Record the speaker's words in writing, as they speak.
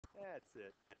That's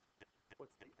it.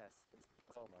 What's the S?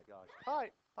 Oh my gosh.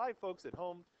 Hi, folks at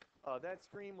home. That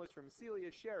scream was from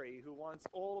Celia Sherry, who wants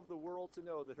all of the world to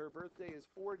know that her birthday is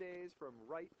 4 days from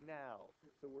right now.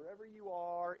 So wherever you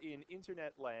are in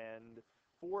internet land,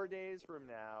 4 days from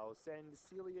now, send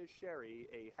Celia Sherry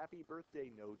a happy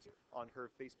birthday note on her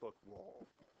Facebook wall.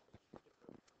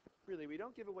 Really, we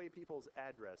don't give away people's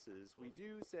addresses. We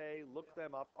do say look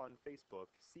them up on Facebook,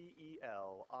 Celia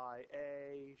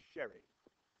Sherry.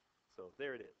 So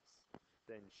there it is.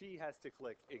 Then she has to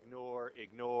click ignore,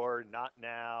 ignore, not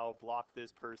now, block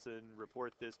this person,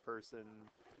 report this person,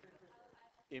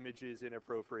 images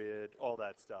inappropriate, all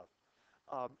that stuff.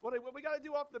 What we got to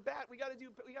do off the bat, we got to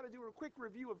do a quick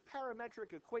review of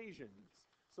parametric equations.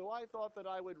 So I thought that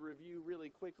I would review really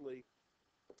quickly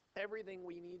everything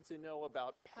we need to know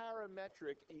about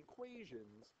parametric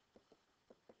equations.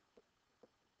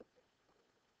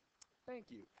 Thank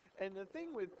you. And the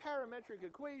thing with parametric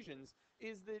equations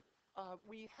is that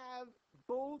we have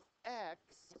both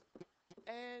x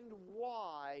and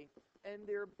y, and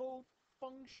they're both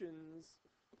functions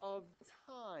of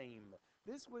time.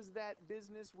 This was that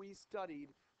business we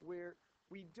studied where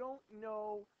we don't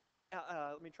know,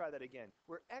 let me try that again,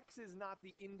 where x is not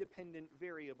the independent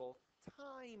variable,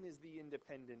 time is the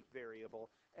independent variable,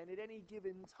 and at any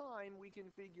given time we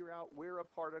can figure out where a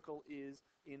particle is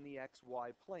in the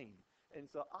xy plane. And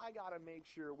so I got to make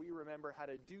sure we remember how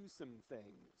to do some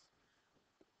things.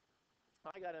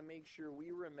 I got to make sure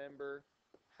we remember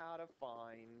how to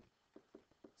find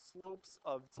slopes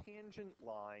of tangent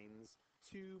lines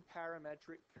to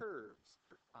parametric curves.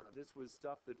 This was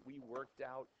stuff that we worked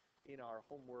out in our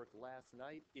homework last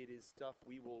night. It is stuff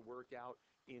we will work out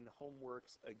in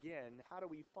homeworks again. How do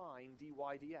we find dy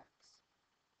dx?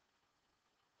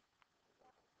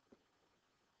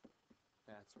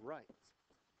 That's right.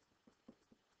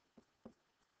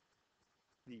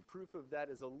 The proof of that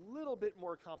is a little bit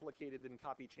more complicated than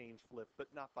copy, change, flip,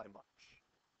 but not by much.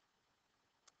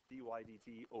 dy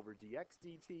dt over dx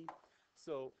dt.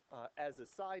 So as a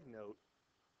side note,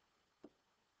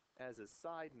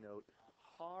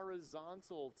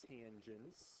 horizontal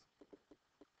tangents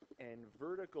and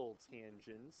vertical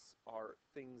tangents are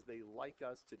things they like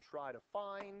us to try to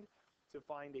find. To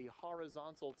find a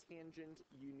horizontal tangent,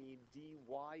 you need dy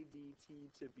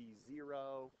dt to be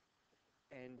 0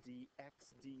 and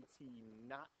dx dt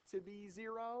not to be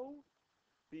 0,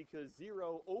 because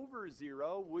 0 over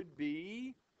 0 would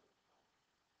be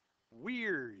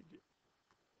weird.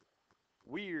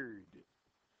 Weird.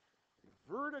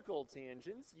 Vertical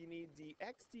tangents, you need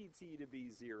dx dt to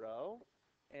be 0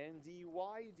 and dy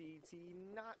dt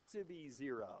not to be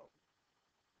 0.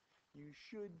 You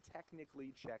should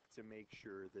technically check to make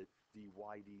sure that dy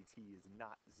dt is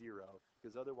not 0,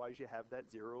 because otherwise you have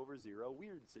that 0 over 0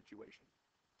 weird situation.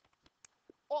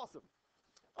 Awesome.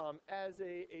 As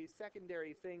a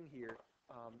secondary thing here,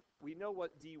 we know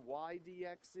what dy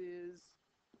dx is.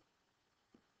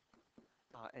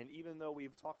 And even though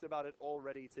we've talked about it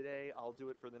already today, I'll do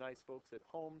it for the nice folks at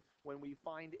home. When we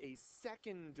find a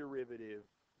second derivative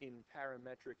in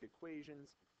parametric equations,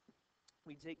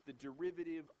 we take the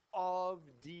derivative of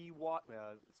dy,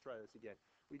 let's try this again.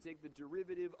 We take the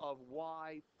derivative of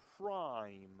y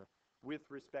prime with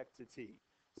respect to t.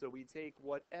 So we take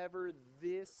whatever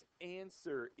this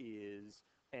answer is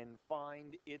and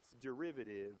find its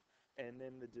derivative, and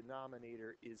then the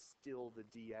denominator is still the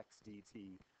dx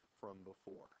dt from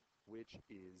before, which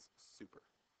is super.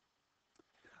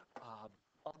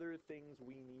 Other things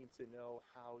we need to know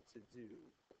how to do.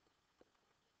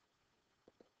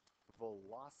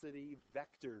 Velocity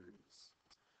vectors.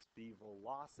 The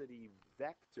velocity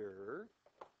vector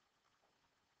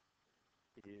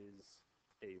is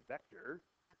a vector.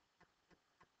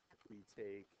 We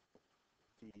take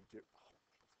the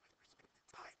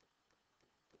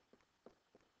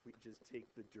we just take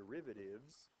the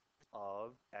derivatives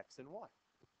of x and y.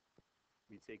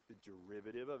 We take the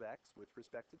derivative of x with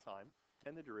respect to time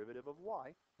and the derivative of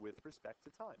y with respect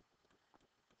to time.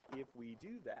 If we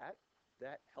do that,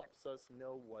 that helps us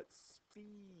know what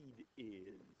speed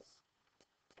is.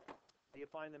 How do you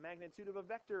find the magnitude of a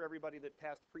vector, everybody that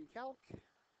passed pre-calc?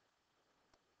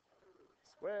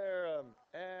 Square 'em,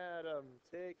 add 'em,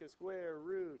 take a square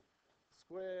root.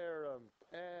 Square 'em,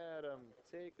 add 'em,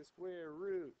 take a square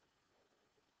root.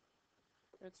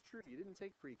 That's true. You didn't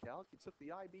take pre-calc. You took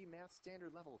the IB Math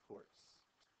Standard Level course,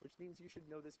 which means you should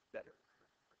know this better.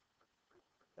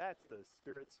 That's the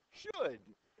spirit's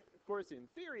should. Of course, in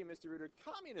theory, Mr. Reuter,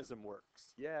 communism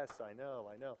works. Yes, I know,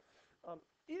 I know.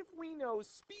 If we know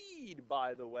speed,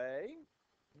 by the way,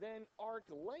 then arc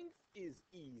length is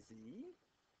easy,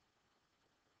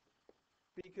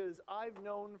 because I've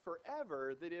known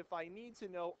forever that if I need to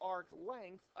know arc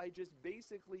length, I just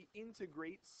basically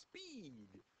integrate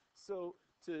speed. So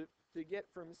to get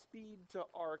from speed to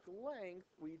arc length,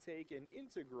 we take an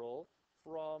integral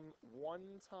from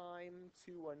one time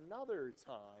to another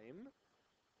time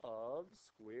of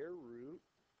square root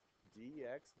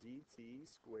dx dt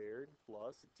squared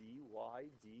plus dy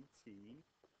dt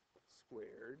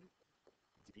squared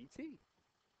dt.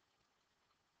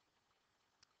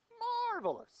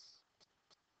 Marvelous!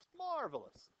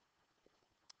 Marvelous!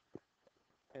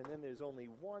 And then there's only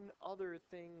one other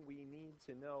thing we need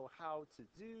to know how to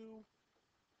do,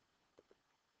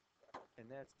 and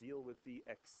that's deal with the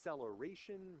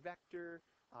acceleration vector.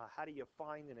 How do you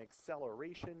find an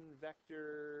acceleration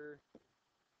vector?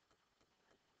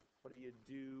 What do you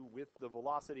do with the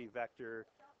velocity vector?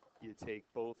 You take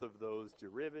both of those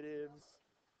derivatives.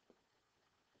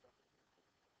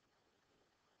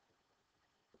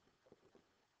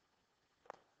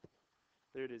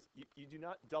 There it is. You do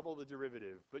not double the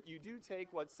derivative, but you do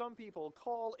take what some people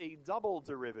call a double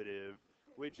derivative,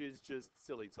 which is just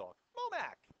silly talk.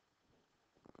 Momac!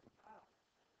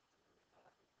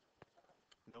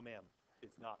 No, ma'am,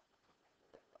 it's not.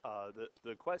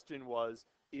 The question was,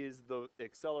 is the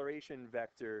acceleration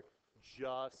vector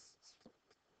just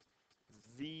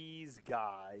these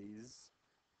guys?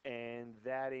 And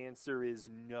that answer is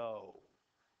no.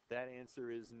 That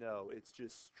answer is no. It's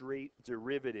just straight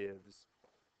derivatives.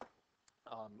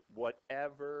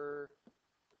 Whatever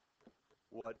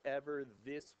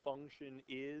this function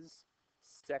is,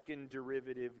 second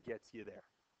derivative gets you there.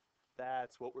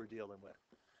 That's what we're dealing with.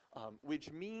 Which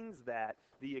means that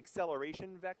the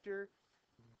acceleration vector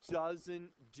doesn't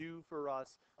do for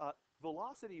us.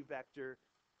 Velocity vector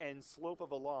and slope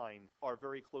of a line are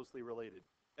very closely related.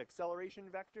 Acceleration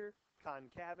vector,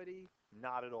 concavity,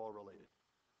 not at all related.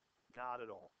 Not at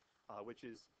all, which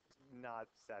is not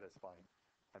satisfying.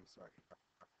 I'm sorry.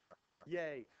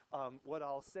 Yay. What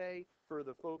I'll say for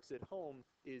the folks at home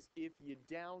is if you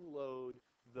download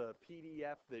the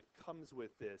PDF that comes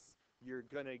with this, you're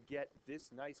going to get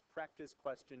this nice practice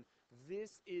question.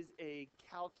 This is a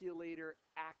calculator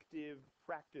active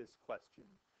practice question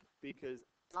because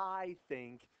I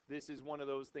think this is one of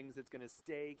those things that's going to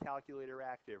stay calculator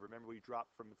active. Remember, we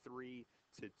dropped from 3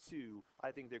 to 2.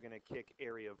 I think they're going to kick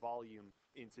area volume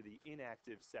into the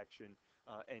inactive section.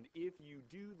 And if you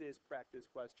do this practice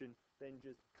question, then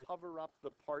just cover up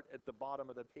the part at the bottom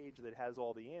of the page that has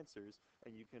all the answers,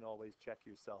 and you can always check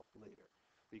yourself later.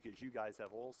 Because you guys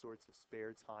have all sorts of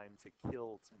spare time to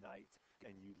kill tonight,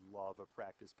 and you love a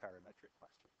practice parametric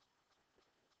question.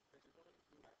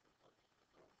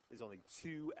 There's only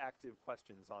 2 active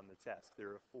questions on the test.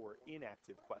 There are 4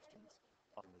 inactive questions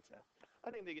on the test.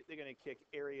 I think they're going to kick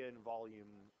area and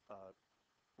volume.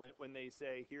 When they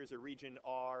say, here's a region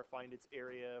R, find its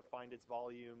area, find its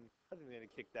volume, I think they're going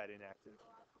to kick that inactive.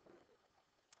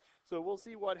 So we'll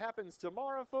see what happens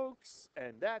tomorrow, folks,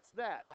 and that's that.